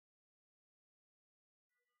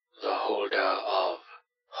holder of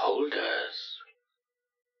holders.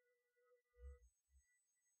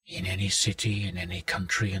 In any city, in any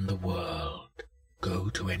country in the world, go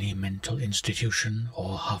to any mental institution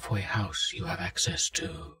or halfway house you have access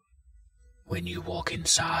to. When you walk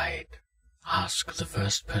inside, ask the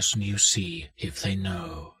first person you see if they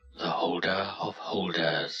know the holder of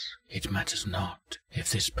holders. It matters not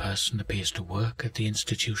if this person appears to work at the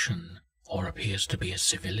institution or appears to be a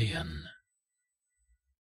civilian.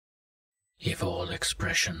 If all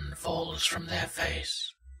expression falls from their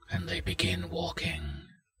face and they begin walking,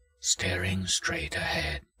 staring straight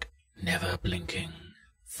ahead, never blinking,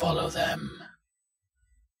 follow them.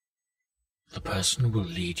 The person will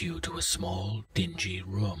lead you to a small, dingy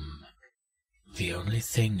room. The only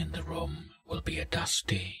thing in the room will be a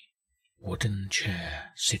dusty, wooden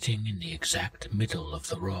chair sitting in the exact middle of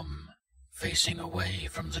the room, facing away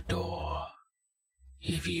from the door.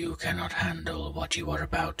 If you cannot handle what you are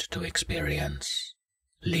about to experience,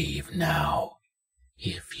 leave now.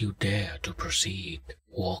 If you dare to proceed,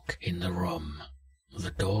 walk in the room. The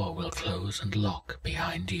door will close and lock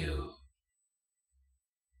behind you.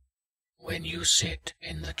 When you sit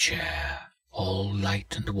in the chair, all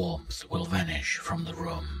light and warmth will vanish from the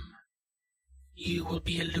room. You will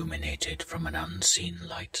be illuminated from an unseen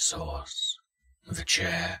light source. The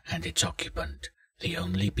chair and its occupant, the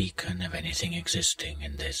only beacon of anything existing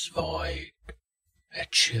in this void. A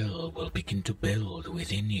chill will begin to build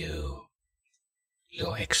within you.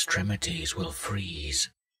 Your extremities will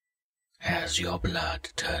freeze. As your blood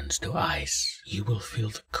turns to ice, you will feel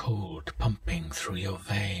the cold pumping through your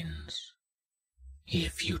veins.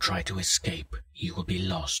 If you try to escape, you will be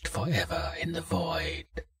lost forever in the void.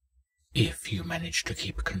 If you manage to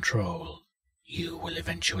keep control, you will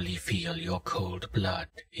eventually feel your cold blood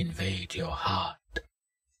invade your heart.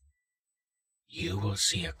 You will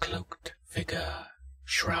see a cloaked figure,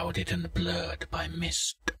 shrouded and blurred by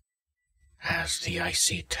mist. As the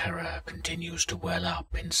icy terror continues to well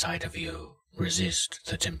up inside of you, resist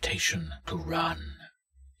the temptation to run.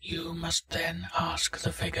 You must then ask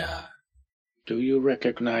the figure, "Do you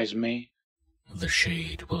recognize me?" The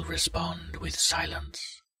shade will respond with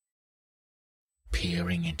silence,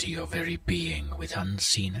 peering into your very being with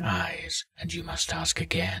unseen eyes, and you must ask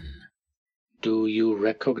again, "Do you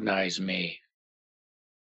recognize me?"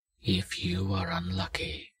 If you are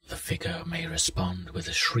unlucky, the figure may respond with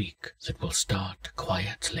a shriek that will start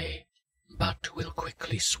quietly, but will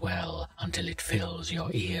quickly swell until it fills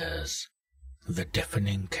your ears. The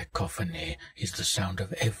deafening cacophony is the sound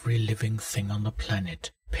of every living thing on the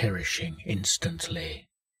planet perishing instantly.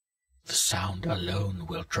 The sound alone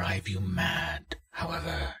will drive you mad.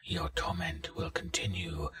 However, your torment will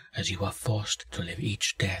continue as you are forced to live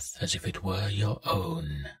each death as if it were your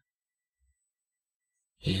own.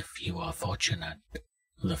 If you are fortunate,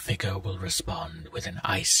 the figure will respond with an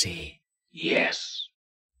icy "yes,"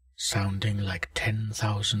 sounding like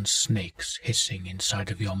 10,000 snakes hissing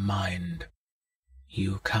inside of your mind.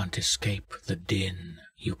 You can't escape the din.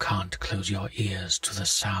 You can't close your ears to the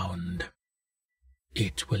sound.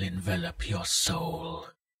 It will envelop your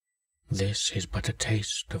soul. This is but a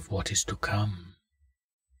taste of what is to come.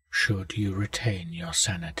 Should you retain your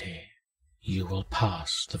sanity, you will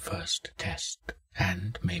pass the first test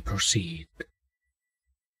and may proceed.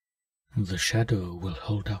 The shadow will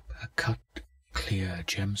hold up a cut, clear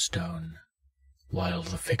gemstone, while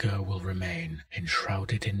the figure will remain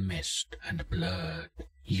enshrouded in mist and blurred.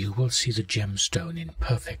 You will see the gemstone in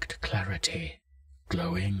perfect clarity,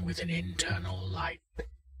 glowing with an internal light.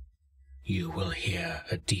 You will hear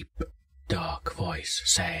a deep, dark voice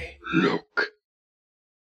say, "Look!"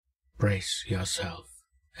 Brace yourself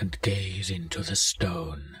and gaze into the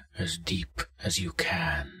stone as deep as you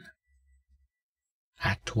can.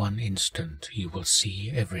 At one instant you will see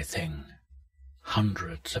everything.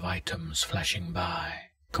 Hundreds of items flashing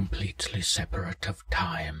by, completely separate of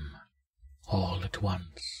time. All at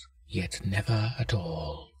once, yet never at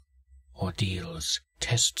all. Ordeals,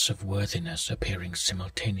 tests of worthiness appearing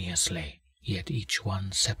simultaneously, yet each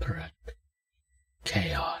one separate.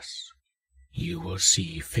 Chaos. You will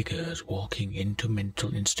see figures walking into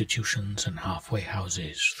mental institutions and halfway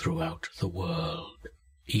houses throughout the world,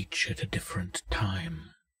 each at a different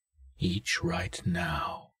time, each right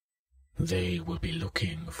now. They will be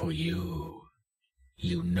looking for you.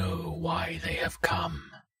 You know why they have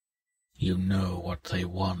come. You know what they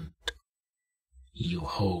want. You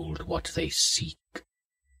hold what they seek.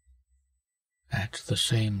 At the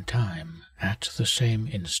same time, at the same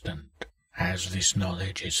instant, as this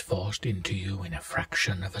knowledge is forced into you in a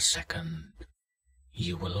fraction of a second,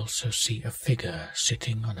 you will also see a figure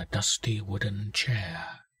sitting on a dusty wooden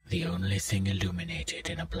chair. the only thing illuminated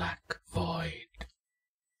in a black void.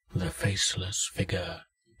 The faceless figure,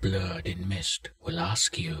 blurred in mist, will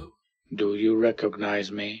ask you, "Do you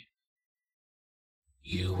recognize me?"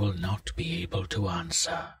 You will not be able to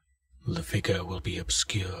answer. The figure will be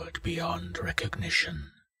obscured beyond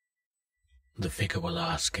recognition. The figure will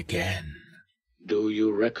ask again, "Do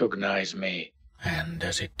you recognize me?" And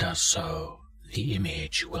as it does so, the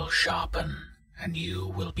image will sharpen, and you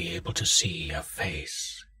will be able to see a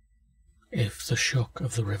face. If the shock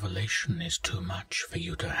of the revelation is too much for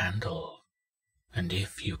you to handle, and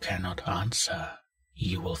if you cannot answer,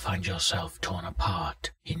 you will find yourself torn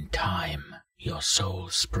apart in time, your soul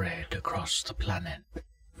spread across the planet,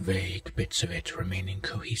 vague bits of it remaining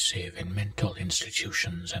cohesive in mental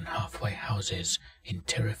institutions and halfway houses in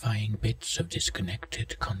terrifying bits of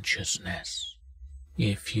disconnected consciousness.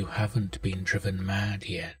 If you haven't been driven mad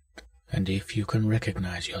yet, and if you can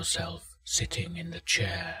recognize yourself sitting in the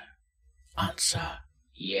chair, answer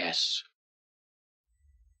yes.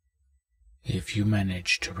 If you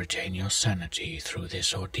manage to retain your sanity through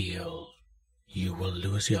this ordeal, you will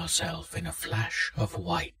lose yourself in a flash of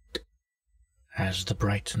white. As the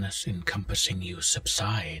brightness encompassing you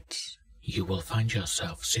subsides, you will find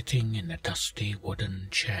yourself sitting in a dusty wooden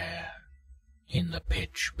chair, in the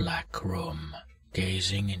pitch-black room,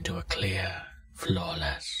 gazing into a clear,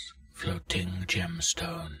 flawless, floating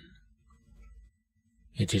gemstone.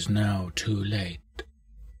 It is now too late.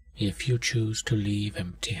 If you choose to leave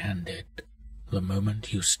empty-handed, the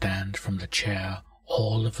moment you stand from the chair,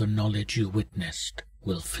 all of the knowledge you witnessed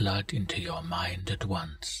will flood into your mind at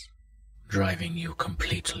once, driving you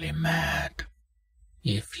completely mad.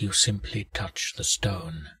 If you simply touch the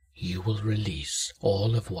stone, you will release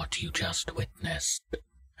all of what you just witnessed,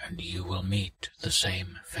 and you will meet the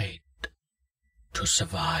same fate. To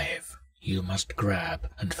survive, you must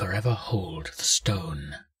grab and forever hold the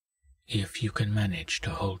stone. If you can manage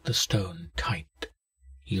to hold the stone tight,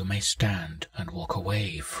 you may stand and walk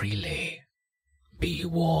away freely. Be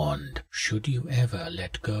warned, should you ever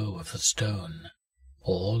let go of the stone,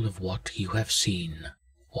 all of what you have seen,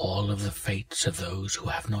 all of the fates of those who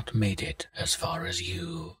have not made it as far as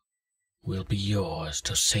you, will be yours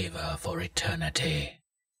to savor for eternity.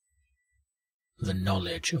 The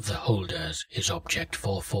knowledge of the holders is Object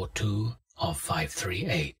 442 of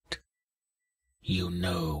 538. You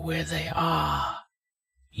know where they are.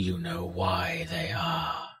 You know why they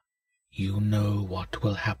are. You know what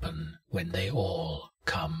will happen when they all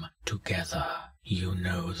come together. You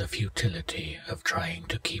know the futility of trying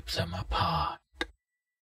to keep them apart.